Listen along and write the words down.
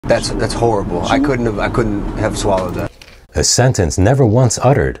That's horrible. I couldn't have swallowed that. A sentence never once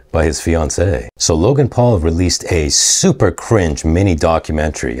uttered by his fiancée. So Logan Paul released a super cringe mini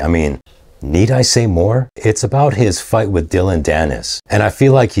documentary. I mean, need I say more? It's about his fight with Dillon Danis. And I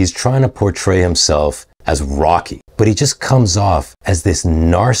feel like he's trying to portray himself as Rocky, but he just comes off as this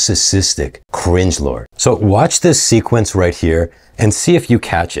narcissistic cringe lord. So watch this sequence right here and see if you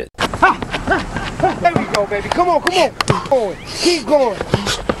catch it. There we go, baby. Come on, come on. Keep going.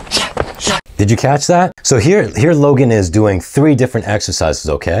 Did you catch that? So here Logan is doing 3 different exercises,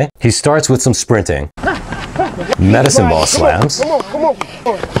 okay? He starts with some sprinting, medicine ball slams,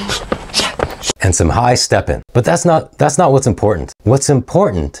 and some high stepping. But that's not what's important. What's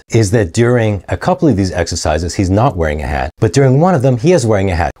important is that during a couple of these exercises, he's not wearing a hat, but during one of them, he is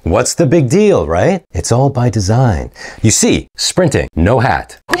wearing a hat. What's the big deal, right? It's all by design. You see, sprinting, no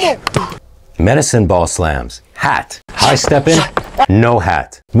hat. Medicine ball slams, hat. High stepping, no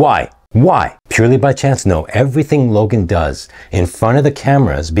hat. Why? Why? Purely by chance? No. Everything Logan does in front of the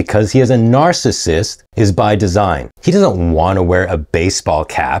cameras, because he is a narcissist, is by design. He doesn't want to wear a baseball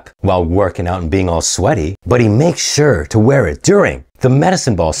cap while working out and being all sweaty, but he makes sure to wear it during the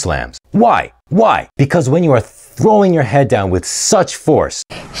medicine ball slams. Why? Why? Because when you are throwing your head down with such force,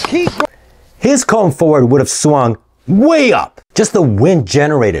 his comb forward would have swung way up. Just the wind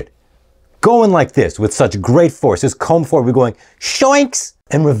generated. Going like this with such great force, his comb forward would be going shoinks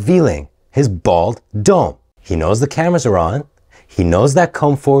and revealing his bald dome. He knows the cameras are on. He knows that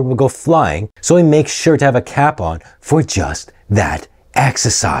comb forward will go flying, so he makes sure to have a cap on for just that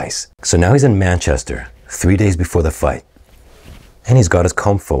exercise. So now he's in Manchester 3 days before the fight, and he's got his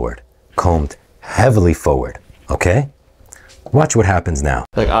comb forward, combed heavily forward, okay? Watch what happens now.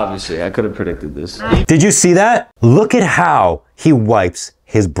 Like, obviously, I could have predicted this. Did you see that? Look at how he wipes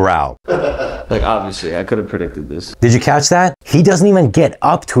his brow. Like, obviously, I could have predicted this. Did you catch that? He doesn't even get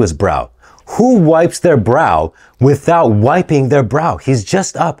up to his brow. Who wipes their brow without wiping their brow? He's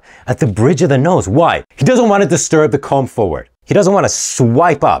just up at the bridge of the nose. Why? He doesn't want to disturb the comb forward. He doesn't want to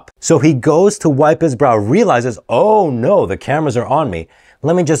swipe up. So he goes to wipe his brow, realizes, oh no, the cameras are on me.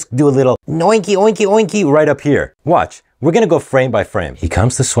 Let me just do a little noinky, oinky, oinky right up here. Watch. We're going to go frame by frame. He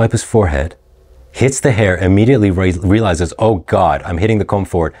comes to swipe his forehead, hits the hair, immediately realizes, oh God, I'm hitting the comb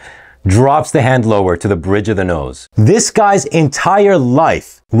forward, drops the hand lower to the bridge of the nose. This guy's entire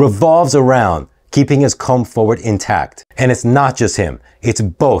life revolves around keeping his comb forward intact. And it's not just him, it's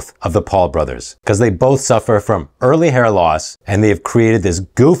both of the Paul brothers, because they both suffer from early hair loss and they have created this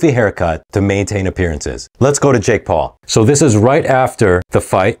goofy haircut to maintain appearances. Let's go to Jake Paul. So this is right after the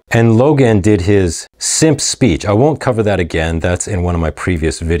fight, and Logan did his simp speech. I won't cover that again, that's in one of my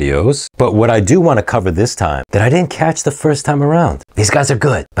previous videos. But what I do want to cover this time, that I didn't catch the first time around. These guys are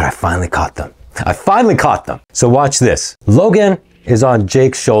good, but I finally caught them. I finally caught them. So watch this. Logan is on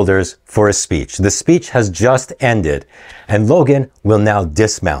Jake's shoulders for his speech. The speech has just ended, and Logan will now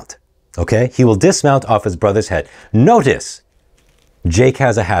dismount, okay? He will dismount off his brother's head. Notice, Jake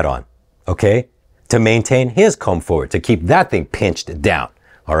has a hat on, okay? To maintain his comb forward, to keep that thing pinched down,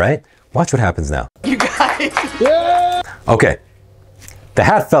 all right? Watch what happens now. You guys. Yeah. Okay, the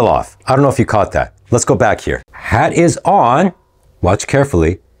hat fell off. I don't know if you caught that. Let's go back here. Hat is on, watch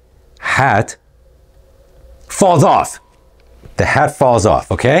carefully. Hat falls off. The hat falls off,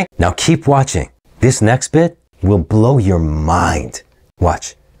 okay? Now keep watching. This next bit will blow your mind.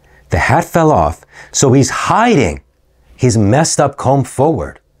 Watch. The hat fell off, so he's hiding his messed up comb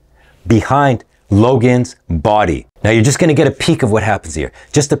forward behind Logan's body. Now you're just gonna get a peek of what happens here.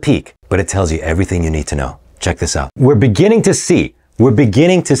 Just a peek, but it tells you everything you need to know. Check this out. We're beginning to see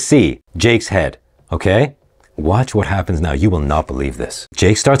Jake's head, okay? Watch what happens now. You will not believe this.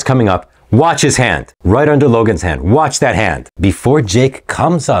 Jake starts coming up. Watch his hand, right under Logan's hand. Watch that hand. Before Jake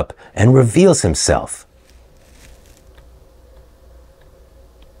comes up and reveals himself,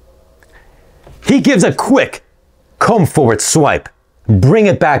 he gives a quick comb forward swipe. Bring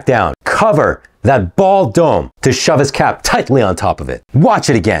it back down. Cover that bald dome to shove his cap tightly on top of it. Watch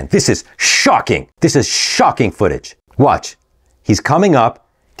it again. This is shocking. This is shocking footage. Watch. He's coming up,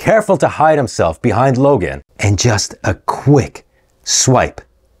 careful to hide himself behind Logan, and just a quick swipe.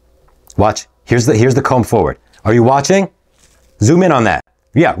 Watch, here's the comb forward. Are you watching? Zoom in on that.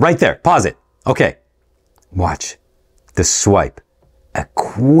 Yeah, right there, pause it. Okay, watch the swipe. A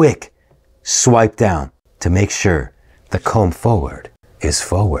quick swipe down to make sure the comb forward is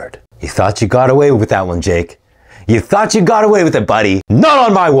forward. You thought you got away with that one, Jake. You thought you got away with it, buddy. Not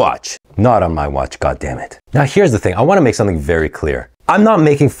on my watch. Not on my watch, goddammit. Now here's the thing, I wanna make something very clear. I'm not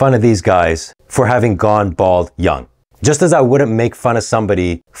making fun of these guys for having gone bald young. Just as I wouldn't make fun of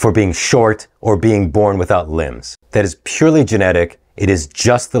somebody for being short or being born without limbs. That is purely genetic It is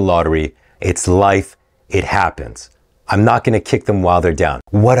just the lottery. It's life. It happens. I'm not going to kick them while they're down.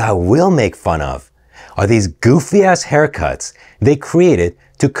 What I will make fun of are these goofy ass haircuts they created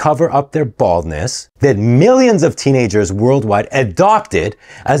to cover up their baldness that millions of teenagers worldwide adopted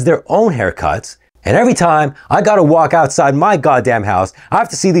as their own haircuts. And every time I gotta walk outside my goddamn house, I have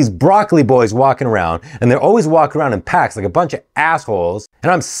to see these broccoli boys walking around, and they're always walking around in packs like a bunch of assholes,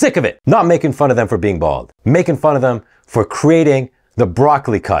 and I'm sick of it. Not making fun of them for being bald, making fun of them for creating the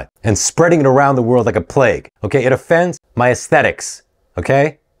broccoli cut and spreading it around the world like a plague. Okay, it offends my aesthetics.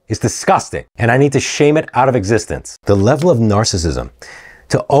 Okay, it's disgusting, and I need to shame it out of existence. The level of narcissism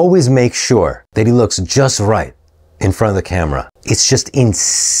to always make sure that he looks just right in front of the camera. It's just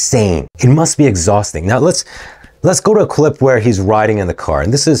insane. It must be exhausting. Now let's go to a clip where he's riding in the car,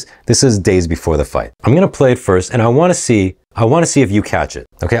 and this is days before the fight. I'm gonna play it first, and I want to see if you catch it.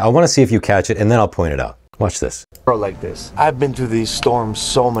 Okay, I want to see if you catch it, and then I'll point it out. Watch this. Girl like this. I've been through these storms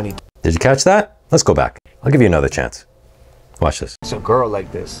so many times. Did you catch that? Let's go back. I'll give you another chance. Watch this. It's a girl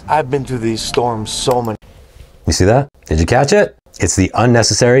like this. I've been through these storms so many. You see that? Did you catch it? It's the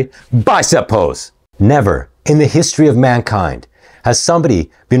unnecessary bicep pose. Never in the history of mankind has somebody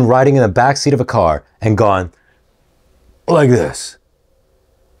been riding in the backseat of a car and gone like this.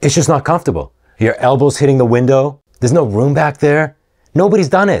 It's just not comfortable. Your elbows hitting the window. There's no room back there. Nobody's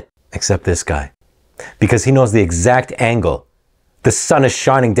done it except this guy, because he knows the exact angle the sun is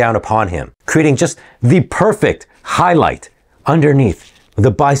shining down upon him, creating just the perfect highlight underneath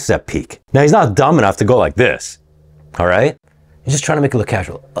the bicep peak. Now, he's not dumb enough to go like this, all right? He's just trying to make it look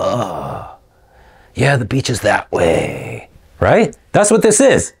casual. Oh, yeah, the beach is that way, right? That's what this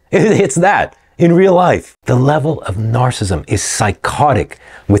is. It's that in real life. The level of narcissism is psychotic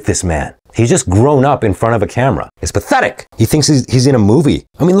with this man. He's just grown up in front of a camera. It's pathetic. He thinks he's in a movie.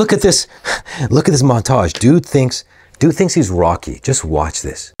 I mean, look at this. Look at this montage. Dude thinks he's Rocky. Just watch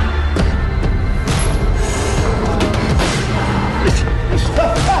this.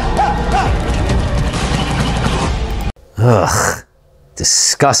 Ugh,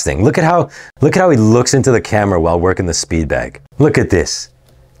 disgusting. Look at how he looks into the camera while working the speed bag. Look at this.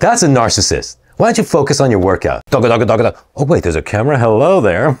 That's a narcissist. Why don't you focus on your workout? Oh wait, there's a camera. Hello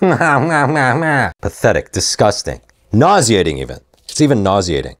there. Pathetic, disgusting, nauseating even. It's even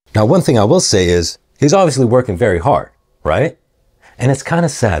nauseating. Now, one thing I will say is he's obviously working very hard, right? And it's kind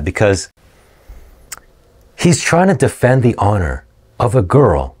of sad because he's trying to defend the honor of a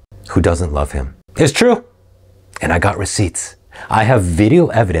girl who doesn't love him. It's true. And I got receipts. I have video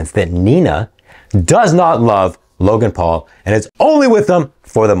evidence that Nina does not love Logan Paul and is only with him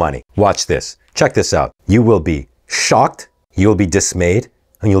for the money. Watch this. Check this out. You will be shocked, you'll be dismayed,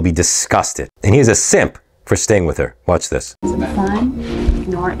 and you'll be disgusted. And he's a simp for staying with her. Watch this. Fun,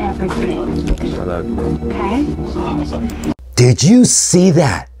 nor everything. Okay? Did you see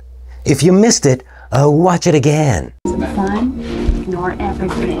that? If you missed it, watch it again. Fun, nor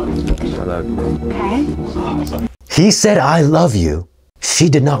everything. Okay? He said, I love you. She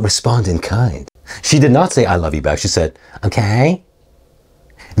did not respond in kind. She did not say, I love you back. She said, okay.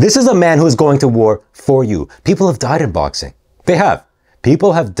 This is a man who is going to war for you. People have died in boxing. They have.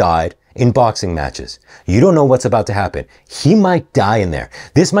 People have died in boxing matches. You don't know what's about to happen. He might die in there.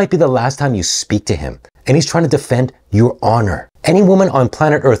 This might be the last time you speak to him. And he's trying to defend your honor. Any woman on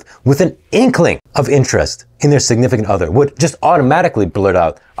planet Earth with an inkling of interest in their significant other would just automatically blurt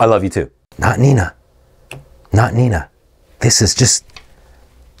out, I love you too. Not Nina. Not Nina. This is just,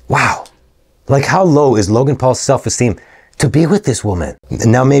 wow. Like, how low is Logan Paul's self-esteem to be with this woman?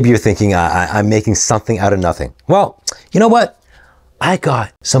 Now, maybe you're thinking I'm making something out of nothing. Well, you know what? I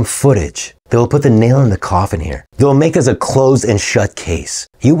got some footage that will put the nail in the coffin here. They'll make this a closed and shut case.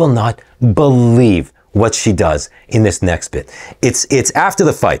 You will not believe what she does in this next bit. It's after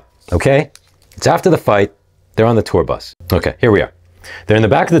the fight, okay? It's after the fight. They're on the tour bus. Okay, here we are. They're in the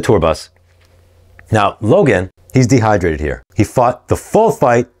back of the tour bus. Now, Logan, he's dehydrated here. He fought the full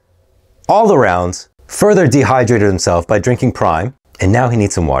fight, all the rounds, further dehydrated himself by drinking Prime, and now he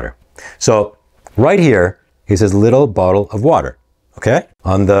needs some water. So right here is his little bottle of water, okay?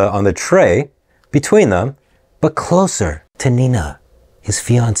 On the tray between them, but closer to Nina, his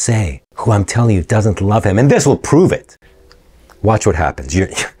fiancé, who I'm telling you doesn't love him, and this will prove it. Watch what happens. You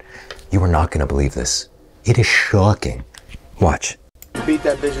are not gonna believe this. It is shocking. Watch. Beat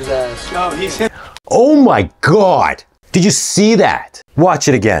that bitch's ass. No, he's hit. Oh my God! Did you see that? Watch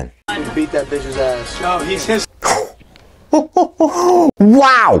it again. Beat that bitch's ass. No, he's his.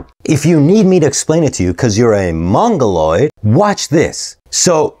 Wow! If you need me to explain it to you because you're a mongoloid, watch this.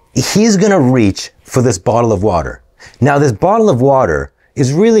 So he's gonna reach for this bottle of water. Now this bottle of water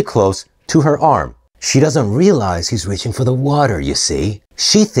is really close to her arm. She doesn't realize he's reaching for the water, you see.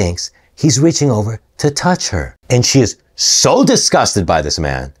 She thinks he's reaching over to touch her. And she is so disgusted by this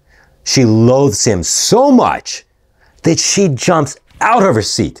man. She loathes him so much that she jumps out of her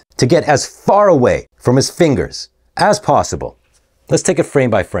seat to get as far away from his fingers as possible. Let's take it frame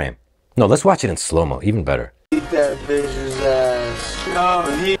by frame. No, let's watch it in slow-mo, even better. Eat that bitch's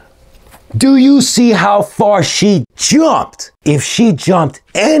ass. Do you see how far she jumped? If she jumped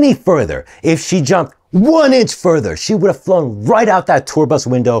any further, if she jumped 1 inch further, she would have flown right out that tour bus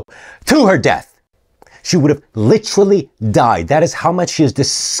window to her death. She would have literally died. That is how much she is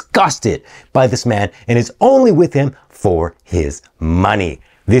disgusted by this man and is only with him for his money.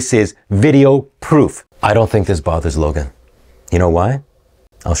 This is video proof. I don't think this bothers Logan. You know why?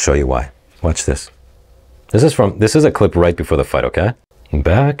 I'll show you why. Watch this. This is a clip right before the fight, okay?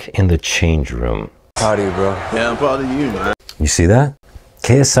 Back in the change room. Proud of you, bro. Yeah, I'm proud of you, man. You see that?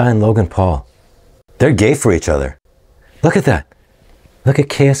 KSI and Logan Paul. They're gay for each other. Look at that. Look at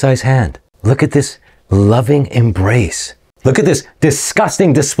KSI's hand. Look at this loving embrace. Look at this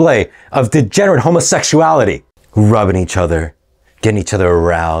disgusting display of degenerate homosexuality. Rubbing each other, getting each other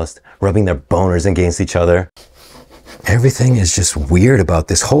aroused, rubbing their boners against each other. Everything is just weird about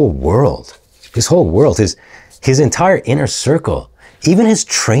this whole world. This whole world, his entire inner circle, even his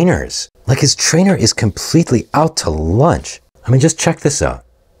trainers. Like his trainer is completely out to lunch. I mean, just check this out.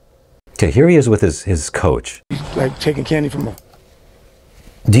 Okay, here he is with his coach. Like taking candy from him.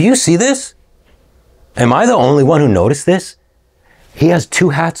 Do you see this? Am I the only one who noticed this? He has 2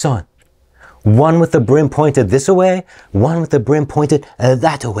 hats on. One with the brim pointed this way, one with the brim pointed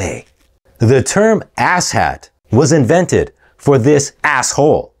that way. The term asshat was invented for this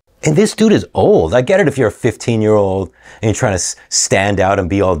asshole. And this dude is old. I get it if you're a 15-year-old and you're trying to stand out and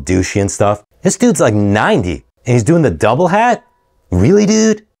be all douchey and stuff. This dude's like 90 and he's doing the double hat? Really,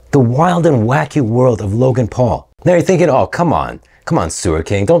 dude? The wild and wacky world of Logan Paul. Now you're thinking, oh, come on, Sewer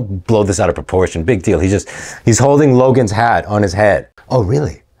King, don't blow this out of proportion. Big deal. He's holding Logan's hat on his head. Oh,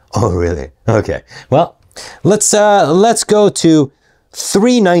 really? Oh, really? Okay. Well, let's go to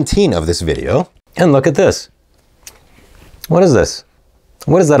 3:19 of this video and look at this. What is this?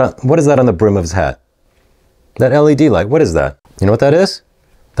 What is that on the brim of his hat? That LED light, what is that? You know what that is?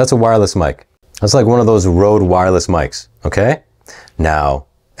 That's a wireless mic. That's like one of those Rode wireless mics, okay? Now,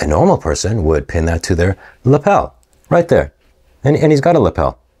 a normal person would pin that to their lapel, right there. And he's got a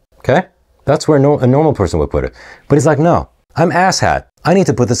lapel, okay? That's where a normal person would put it. But he's like, no, I'm asshat. I need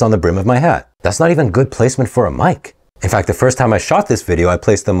to put this on the brim of my hat. That's not even good placement for a mic. In fact, the first time I shot this video, I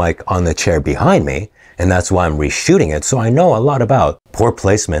placed the mic on the chair behind me, and that's why I'm reshooting it, so I know a lot about poor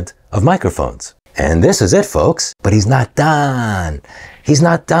placement of microphones. And this is it, folks. But he's not done. He's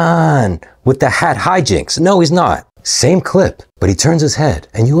not done with the hat hijinks. No, he's not. Same clip, but he turns his head,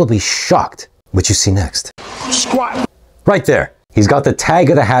 and you will be shocked what you see next. Squat. Right there. He's got the tag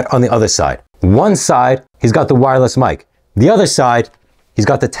of the hat on the other side. One side, he's got the wireless mic. The other side, he's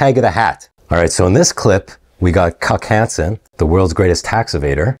got the tag of the hat. All right, so in this clip, we got Cuck Hansen, the world's greatest tax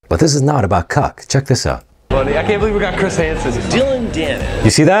evader. But this is not about Cuck. Check this out. Funny. I can't believe we got Chris Hansen. Dillon Danis.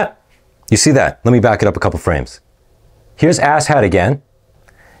 You see that? You see that? Let me back it up a couple frames. Here's asshat again.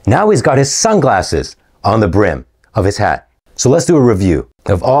 Now he's got his sunglasses on the brim of his hat. So let's do a review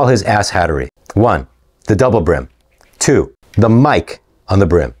of all his asshattery. 1, the double brim. 2, the mic on the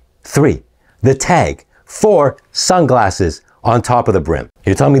brim. 3, the tag. 4, sunglasses on top of the brim.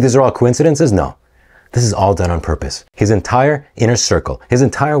 You're telling me these are all coincidences? No. This is all done on purpose. His entire inner circle, his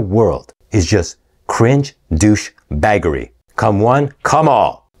entire world is just cringe, douche, baggery. Come one, come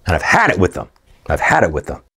all. And I've had it with them. I've had it with them.